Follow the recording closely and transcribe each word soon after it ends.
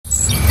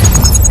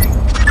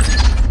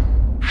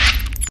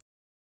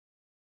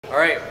All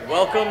right,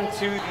 welcome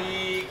to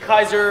the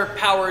Keiser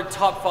powered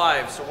top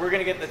 5. So we're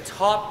gonna get the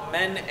top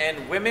men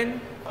and women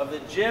of the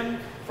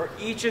gym for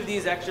each of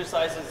these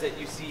exercises that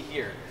you see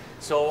here.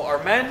 So our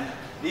men,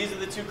 these are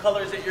the two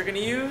colors that you're gonna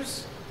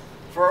use.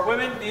 For our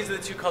women, these are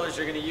the two colors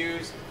you're gonna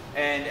use.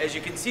 And as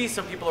you can see,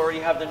 some people already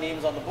have their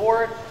names on the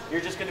board.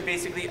 You're just gonna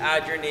basically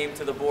add your name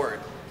to the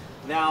board.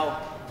 Now,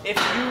 if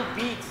you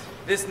beat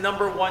this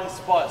 #1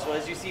 spot, so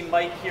as you see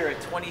Mike here at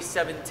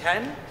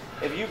 2710,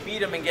 if you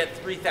beat him and get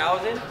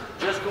 3,000,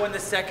 just go in the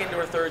second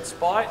or third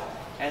spot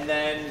and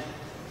then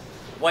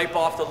wipe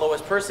off the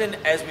lowest person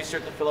as we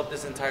start to fill up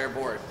this entire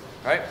board.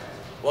 All right,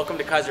 welcome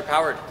to Keiser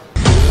Powered.